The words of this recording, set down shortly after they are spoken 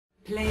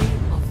Play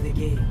of the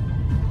game.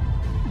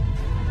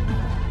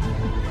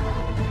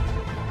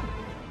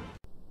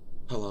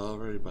 Hello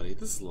everybody,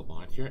 this is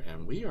Levont here,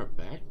 and we are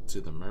back to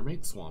the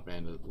Mermaid Swamp,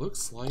 and it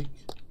looks like...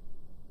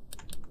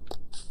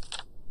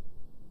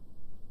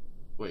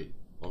 Wait,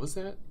 what was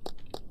that?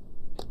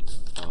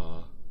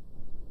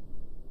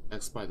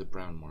 X by the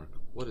brown mark.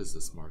 What is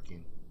this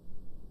marking?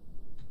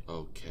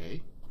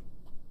 Okay.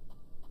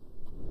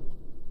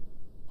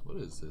 What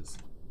is this?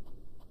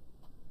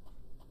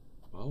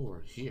 Well,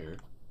 we're here.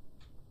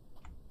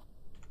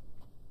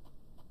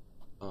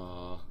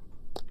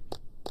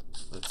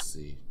 Let's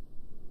see.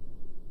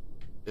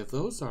 If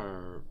those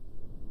are...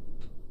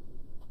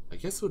 I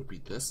guess it would be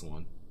this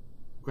one.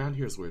 Ground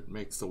here is weird. It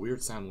makes a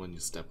weird sound when you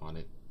step on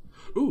it.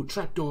 Ooh,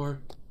 trapdoor!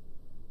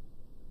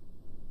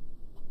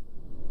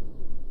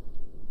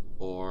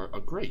 Or a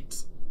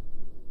grate.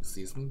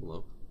 Seasoning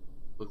below.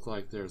 Look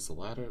like there's a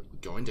ladder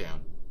going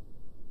down.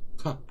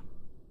 Huh.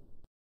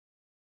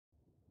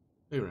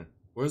 Hey Rin,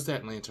 where's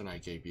that lantern I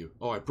gave you?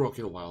 Oh, I broke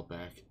it a while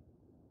back.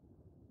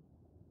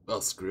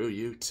 Well, screw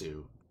you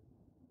too.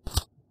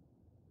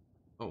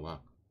 Oh wow.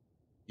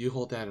 You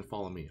hold that and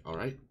follow me,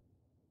 alright?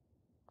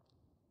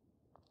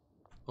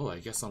 Oh, I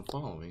guess I'm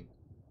following.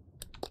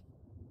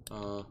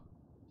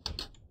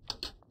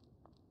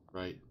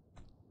 Right.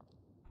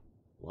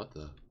 What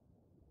the?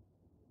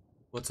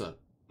 What's up?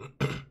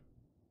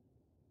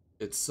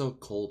 It's so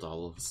cold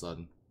all of a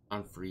sudden.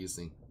 I'm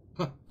freezing.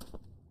 Huh.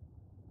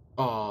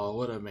 Aw,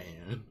 what a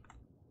man.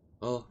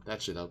 Well,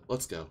 that shit up.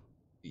 Let's go.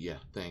 Yeah,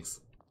 thanks.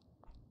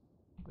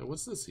 Now,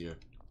 what's this here?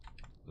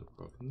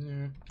 Broken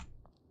there.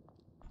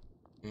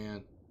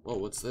 And, whoa,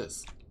 what's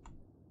this?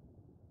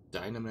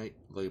 Dynamite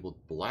labeled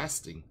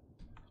blasting.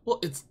 Well,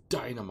 it's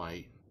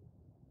dynamite.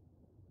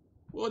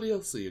 What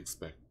else do you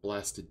expect?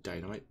 Blasted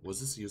dynamite?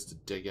 Was this used to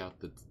dig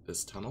out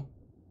this tunnel?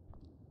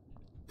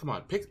 Come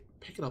on, pick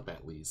it up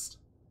at least.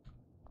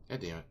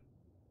 God damn it.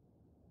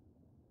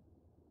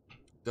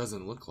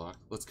 Doesn't look locked.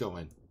 Let's go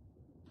in.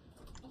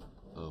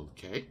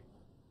 Okay.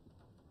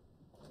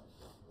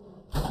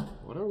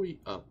 What are we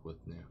up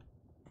with now?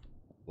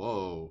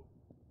 Whoa.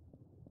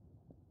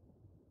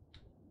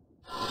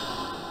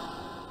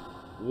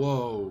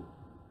 Whoa.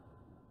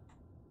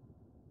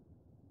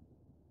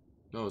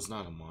 No, it's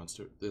not a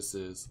monster. This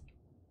is...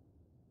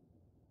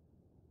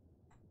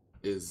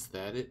 Is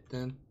that it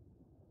then?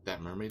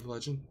 That mermaid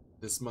legend?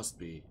 This must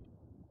be...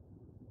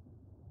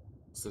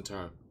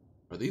 Centaur.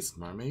 Are these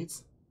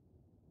mermaids?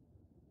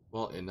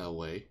 Well, in a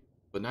way.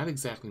 But not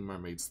exactly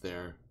mermaids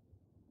there.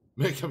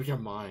 Make up your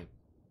mind.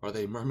 Are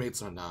they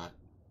mermaids or not?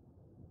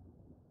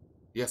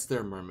 Yes,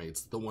 they're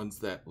mermaids. The ones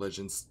that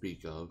legends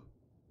speak of.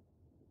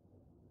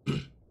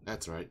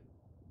 That's right.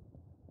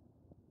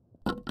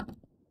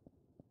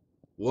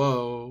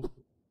 Whoa.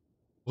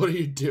 What are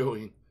you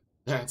doing?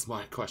 That's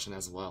my question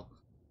as well.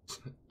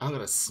 I'm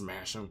gonna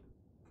smash him.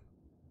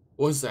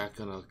 What's that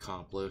gonna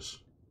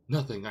accomplish?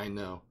 Nothing, I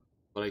know.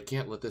 But I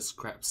can't let this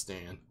crap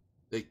stand.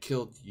 They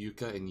killed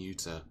Yuka and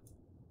Yuta.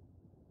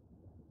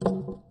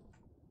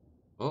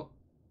 Oh.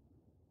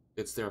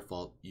 It's their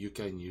fault.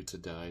 Yuka and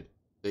Yuta died.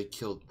 They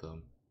killed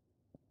them.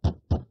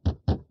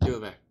 Give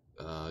it back.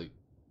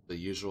 The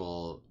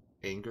usual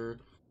anger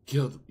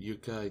killed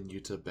Yuka and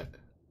Yuta back.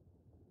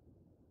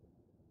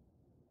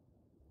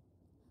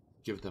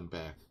 Give them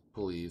back,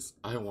 please.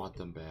 I want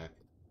them back.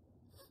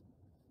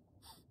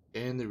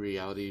 And the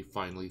reality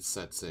finally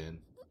sets in.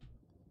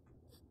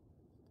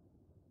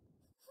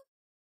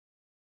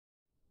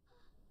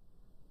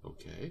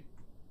 Okay.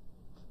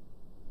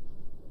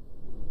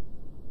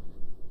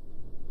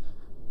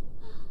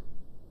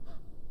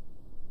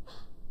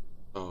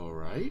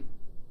 Alright.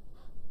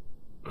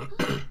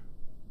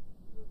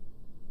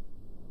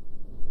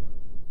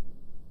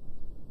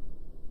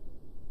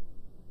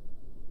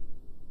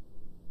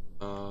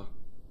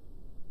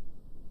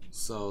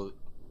 So...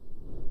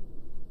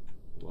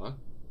 What?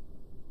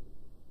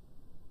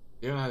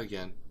 Damn it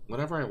again.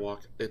 Whenever I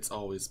walk, it's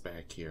always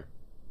back here.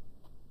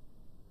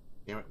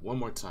 Damn it, one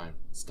more time.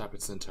 Stop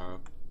it, Centaur.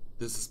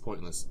 This is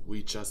pointless.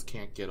 We just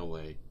can't get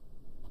away.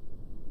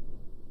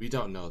 We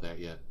don't know that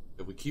yet.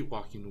 If we keep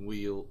walking,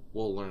 we'll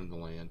learn the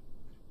land.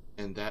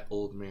 And that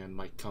old man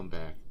might come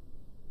back.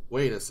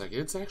 Wait a second,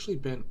 it's actually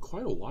been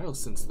quite a while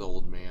since the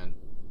old man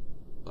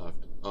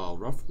left.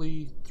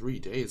 Roughly 3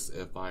 days,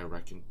 if I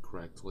reckon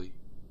correctly.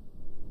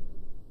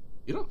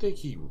 You don't think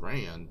he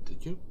ran,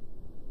 did you?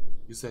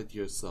 You said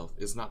yourself,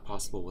 it's not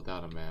possible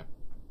without a map.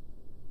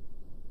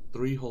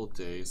 3 whole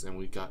days, and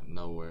we got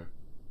nowhere.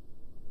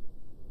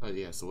 Oh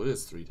yeah, so it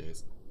is 3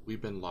 days.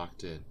 We've been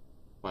locked in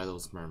by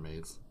those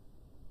mermaids.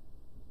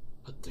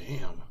 But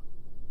damn.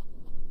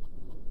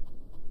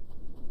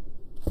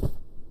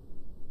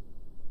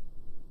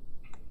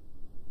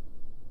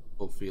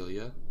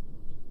 Ophelia?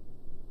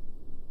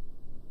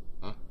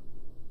 Huh?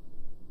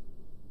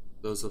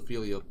 Those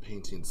Ophelia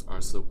paintings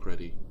are so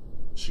pretty.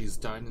 She's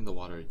dying in the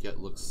water, yet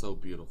looks so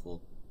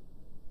beautiful.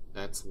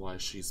 That's why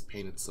she's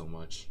painted so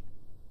much.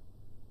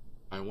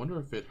 I wonder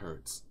if it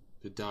hurts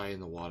to die in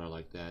the water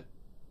like that.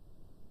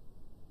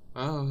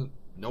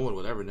 No one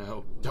would ever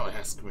know. Don't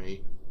ask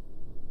me.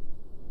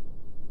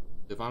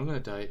 If I'm gonna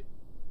die,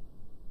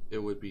 it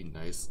would be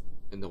nice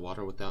in the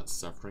water without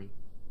suffering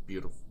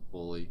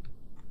beautifully.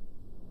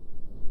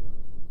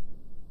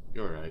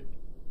 You're right.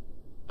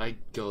 I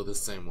go the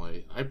same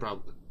way. I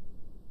probably...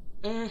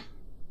 I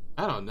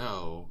don't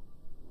know.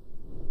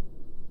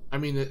 I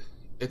mean,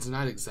 it's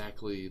not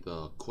exactly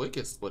the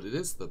quickest, but it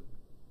is the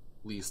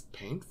least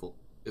painful.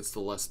 It's the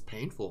less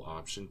painful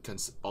option,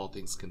 all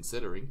things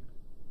considering.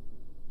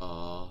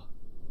 But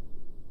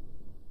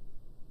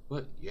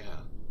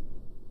yeah.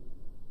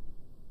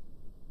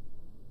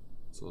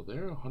 So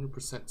they're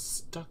 100%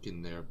 stuck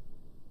in there.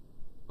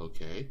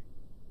 Okay.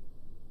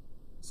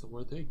 So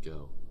where'd they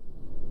go?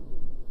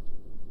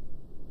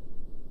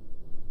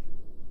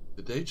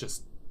 Did they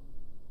just...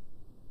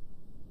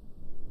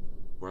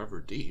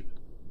 forever deep?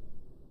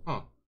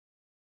 Huh.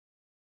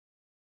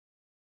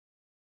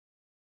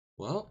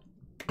 Well,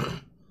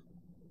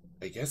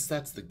 I guess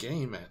that's the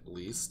game at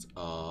least.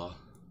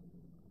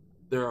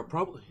 There are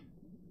probably...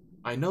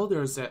 I know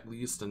there's at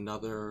least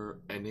another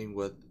ending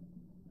with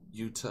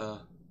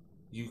Yuta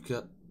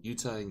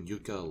and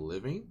Yuka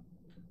living,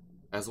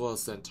 as well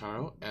as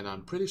Sentaro, and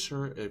I'm pretty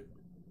sure if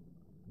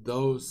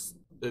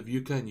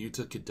Yuka and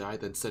Yuta could die,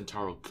 then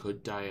Sentaro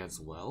could die as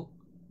well.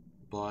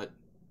 But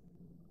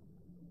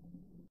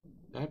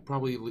that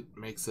probably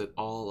makes it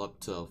all up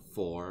to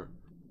four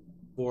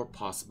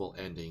possible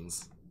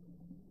endings.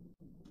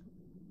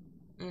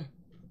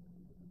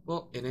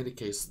 Well, in any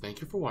case,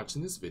 thank you for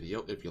watching this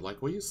video. If you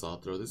like what you saw,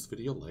 throw this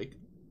video a like.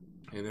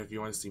 And if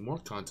you want to see more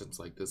content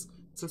like this,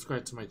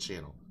 subscribe to my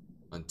channel.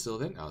 Until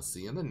then, I'll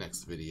see you in the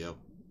next video.